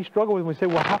that we struggle with. And we say,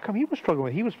 well, how come he was struggling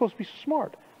with it? He was supposed to be so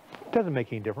smart. It doesn't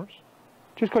make any difference.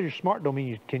 Just because you're smart don't mean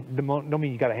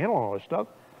you got a handle on all this stuff.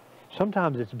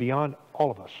 Sometimes it's beyond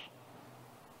all of us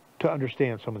to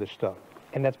understand some of this stuff.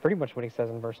 And that's pretty much what he says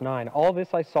in verse 9. All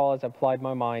this I saw as I applied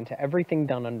my mind to everything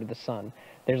done under the sun.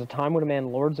 There's a time when a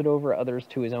man lords it over others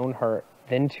to his own hurt.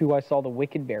 Then too I saw the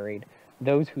wicked buried,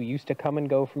 those who used to come and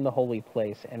go from the holy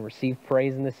place and receive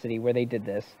praise in the city where they did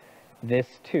this. This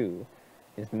too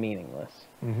is meaningless.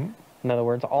 In other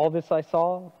words, all this I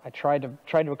saw, I tried to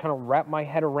kind of wrap my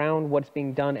head around what's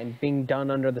being done, and being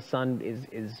done under the sun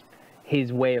is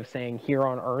his way of saying here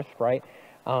on earth, right?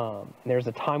 There's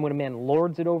a time when a man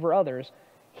lords it over others.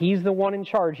 He's the one in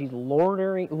charge. He's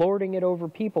lording it over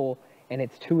people, and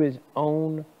it's to his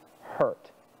own hurt.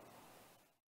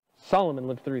 Solomon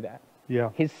lived through that.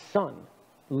 Yeah. His son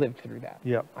lived through that.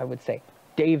 Yeah. I would say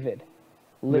David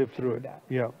lived through that.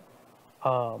 Yeah.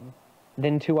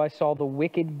 Then too I saw the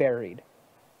wicked buried,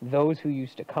 those who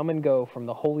used to come and go from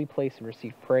the holy place and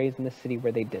receive praise in the city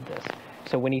where they did this.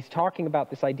 So when he's talking about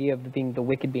this idea of the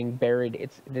wicked being buried,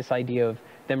 it's this idea of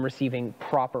them receiving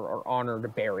proper or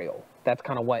honored burial. That's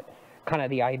kind of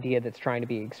the idea that's trying to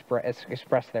be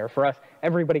expressed there. For us,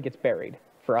 everybody gets buried.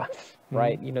 For us,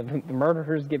 right? You know, the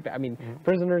murderers get,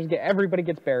 prisoners get, everybody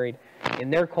gets buried. In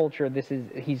their culture,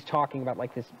 he's talking about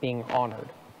like this being honored.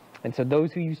 And so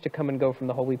those who used to come and go from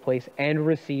the holy place and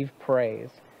receive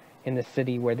praise in the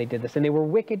city where they did this. And they were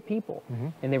wicked people,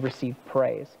 and they received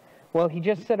praise. Well, he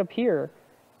just said up here,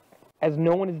 as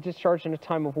no one is discharged in a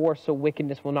time of war, so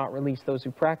wickedness will not release those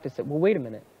who practice it. Well, wait a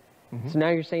minute. So now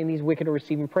you're saying these wicked are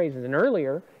receiving praises. And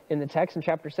earlier in the text in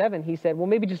chapter 7, he said, well,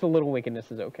 maybe just a little wickedness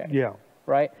is okay. Yeah.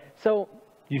 Right? So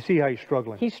you see how he's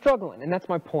struggling. He's struggling, and that's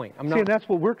my point. And that's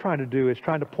what we're trying to do, is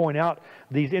trying to point out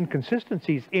these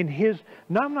inconsistencies in his,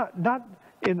 not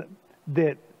in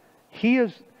that he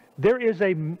is, there's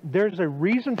a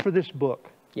reason for this book.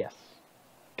 Yes.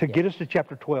 To get us to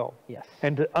chapter 12. Yes.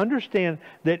 And to understand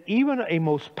that even a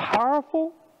most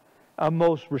powerful, a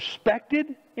most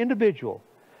respected individual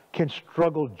can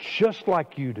struggle just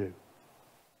like you do.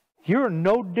 You're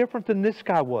no different than this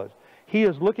guy was. He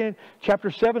is looking at,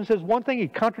 chapter 7 says one thing, he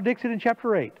contradicts it in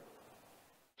chapter 8.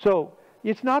 So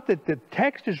it's not that the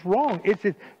text is wrong. It's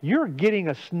that you're getting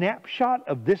a snapshot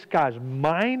of this guy's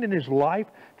mind and his life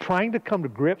trying to come to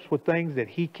grips with things that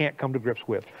he can't come to grips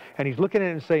with. And he's looking at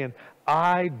it and saying,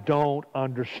 I don't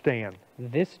understand.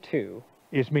 This too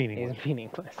is meaningless.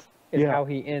 Is how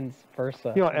he ends verse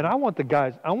 7. You know, and I want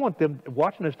them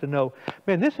watching us to know,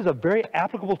 man, this is a very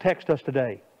applicable text to us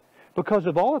today. Because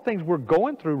of all the things we're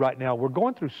going through right now, we're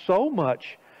going through so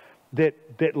much that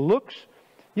looks,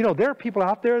 you know, there are people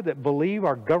out there that believe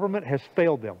our government has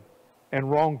failed them and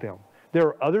wronged them. There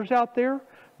are others out there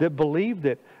that believe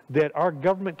that our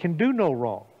government can do no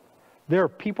wrong. There are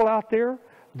people out there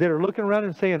that are looking around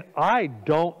and saying, I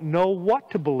don't know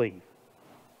what to believe.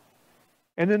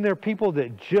 And then there are people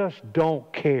that just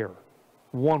don't care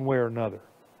one way or another.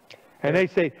 And they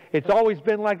say, it's always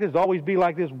been like this, always be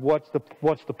like this, what's the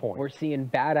point? We're seeing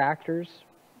bad actors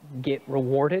get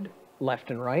rewarded left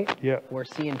and right. Yeah. We're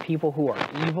seeing people who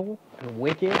are evil and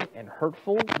wicked and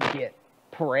hurtful get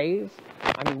praise.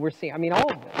 I mean,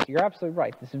 all of this. You're absolutely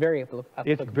right. This is very applicable.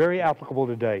 It's very applicable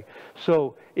today.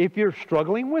 So if you're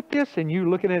struggling with this and you're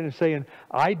looking at it and saying,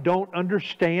 I don't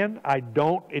understand, I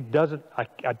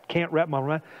can't wrap my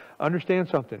mind, understand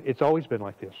something. It's always been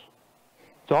like this.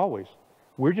 It's always.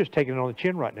 We're just taking it on the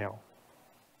chin right now.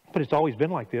 But it's always been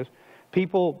like this.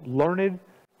 People, learned,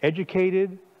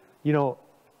 educated, you know,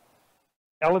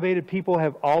 elevated people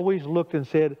have always looked and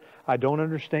said, I don't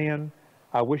understand.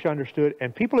 I wish I understood.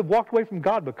 And people have walked away from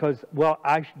God because, well,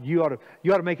 you ought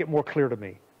to make it more clear to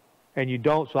me. And you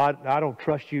don't, so I don't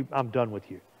trust you. I'm done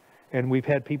with you. And we've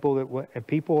had people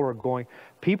people are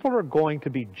going to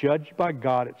be judged by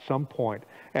God at some point,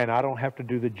 and I don't have to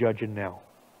do the judging now.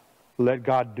 Let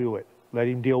God do it. Let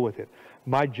him deal with it.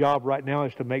 My job right now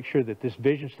is to make sure that this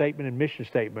vision statement and mission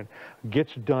statement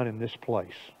gets done in this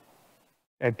place.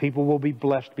 And people will be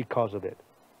blessed because of it.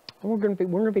 We're going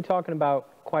to be talking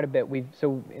about quite a bit.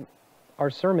 Our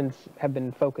sermons have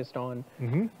been focused on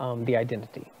the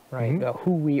identity, right?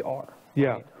 Who we are. Yeah.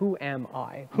 Right? Who am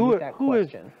I?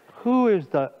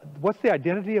 What's the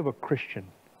identity of a Christian?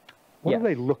 What do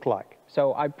they look like?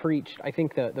 So I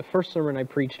think the first sermon I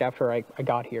preached after I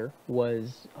got here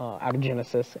was out of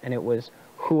Genesis, and it was,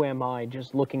 who am I?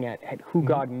 Just looking at who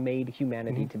God made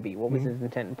humanity to be. What was his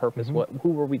intent and purpose? Who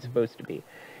were we supposed to be?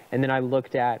 And then I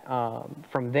looked at,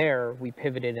 from there, we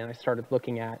pivoted and I started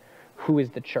looking at who is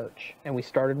the church. And we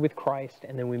started with Christ,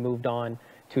 and then we moved on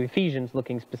to Ephesians,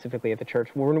 looking specifically at the church.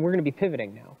 We're going to be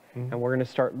pivoting now, and we're going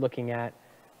to start looking at,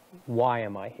 why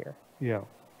am I here? Yeah.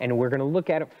 And we're going to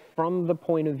look at it from the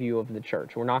point of view of the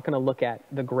church. We're not going to look at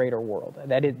the greater world.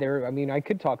 That is there. I mean, I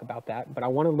could talk about that, but I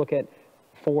want to look at,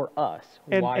 for us,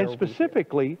 why and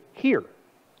specifically here.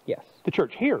 Yes. The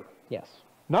church here. Yes.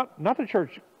 Not the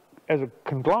church as a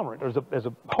conglomerate, or as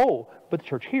a whole, but the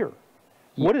church here.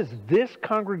 Yes. What is this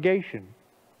congregation?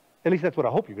 At least that's what I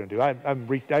hope you're going to do.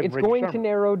 It's going to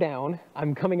narrow down.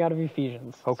 I'm coming out of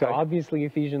Ephesians. Okay. So obviously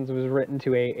Ephesians was written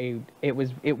to it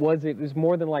was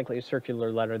more than likely a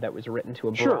circular letter that was written to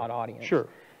a broad audience. Sure.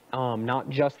 Not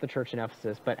just the church in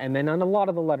Ephesus, and then a lot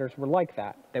of the letters were like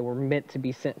that. They were meant to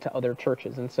be sent to other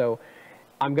churches. And so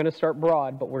I'm going to start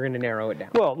broad, but we're going to narrow it down.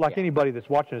 Well, like anybody that's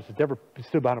watching this that's ever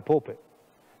stood behind a pulpit,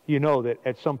 you know that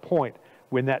at some point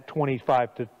when that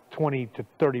 25 to 20 to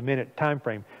 30 minute time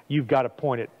frame, you've got to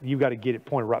get it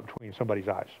pointed right between somebody's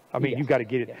eyes. I mean, you've got to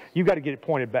get it. You've got to get it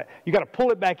pointed back. You've got to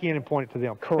pull it back in and point it to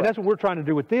them. Correct. And that's what we're trying to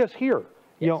do with this here.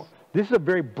 You know, this is a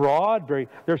very broad,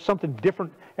 there's something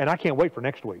different, and I can't wait for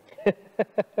next week.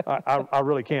 I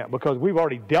really can't, because we've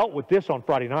already dealt with this on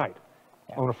Friday night.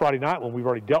 On a Friday night when we've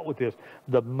already dealt with this,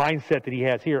 the mindset that he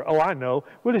has here. Oh, I know.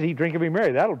 What does he drink and be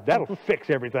merry? That'll fix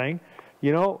everything.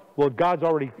 You know, well, God's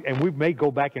already, and we may go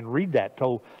back and read that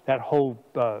whole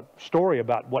story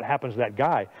about what happens to that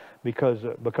guy, because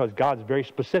God's very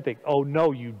specific. Oh,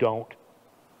 no, you don't.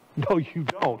 No, you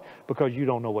don't, because you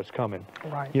don't know what's coming.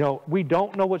 Right. You know, we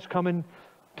don't know what's coming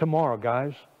tomorrow,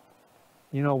 guys.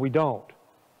 You know, we don't.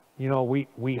 You know,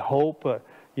 we hope.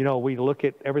 You know, we look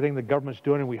at everything the government's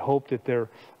doing, and we hope that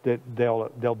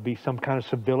there'll be some kind of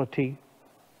civility.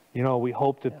 You know, we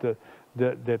hope that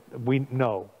we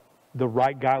know the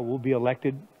right guy will be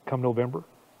elected come November.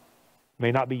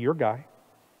 May not be your guy,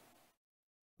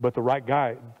 but the right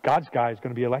guy, God's guy, is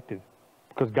going to be elected,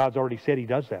 because God's already said he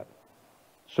does that.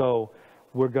 So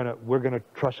we're gonna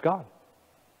trust God,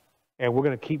 and we're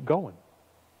gonna keep going,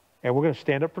 and we're gonna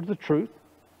stand up for the truth,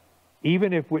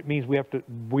 even if it means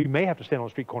we may have to stand on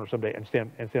the street corner someday and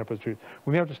stand up for the truth.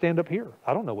 We may have to stand up here.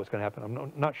 I don't know what's going to happen.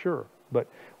 I'm not sure, but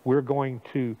we're going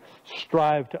to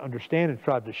strive to understand and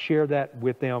strive to share that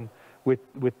with them, with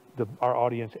our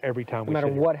audience every time. No matter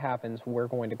what happens, we're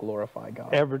going to glorify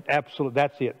God. Absolutely,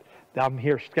 that's it. I'm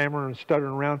here stammering and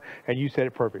stuttering around, and you said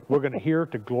it perfect. We're going to hear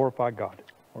to glorify God.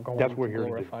 That's what we're here to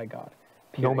glorify God.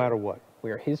 Period. No matter what.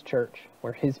 We are His church.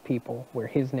 We're His people. We're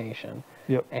His nation.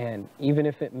 Yep. And even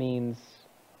if it means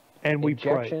we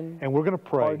pray, and we're going to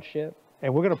pray, hardship,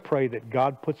 and we're going to pray that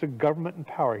God puts a government in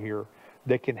power here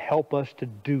that can help us to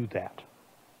do that.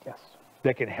 Yes.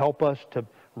 That can help us to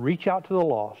reach out to the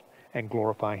lost and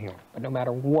glorify Him. But no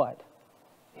matter what,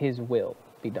 His will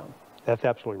be done. That's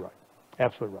absolutely right.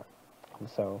 Absolutely right. And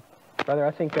so, brother,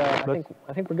 I think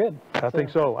we're good. I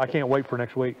think so. I can't wait for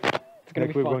next week.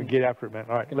 Next week we're going to get after it, man.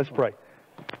 All right, let's pray.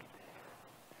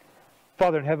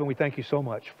 Father in heaven, we thank you so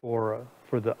much for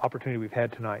the opportunity we've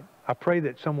had tonight. I pray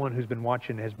that someone who's been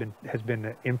watching has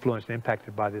been influenced and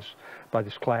impacted by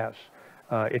this class.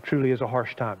 It truly is a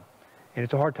harsh time, and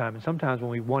it's a hard time. And sometimes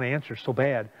when we want answers so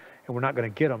bad and we're not going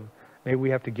to get them, maybe we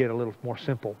have to get a little more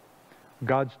simple.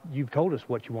 You've told us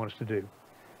what you want us to do.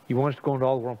 You want us to go into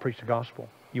all the world and preach the gospel.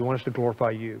 You want us to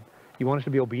glorify you. You want us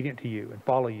to be obedient to you and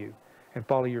follow you and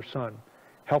follow your Son.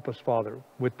 Help us, Father,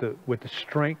 with the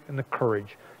strength and the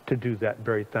courage to do that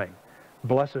very thing.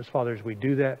 Bless us, Father, as we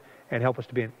do that, and help us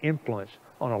to be an influence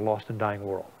on a lost and dying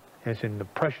world. And it's in the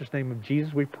precious name of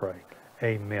Jesus we pray.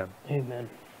 Amen. Amen.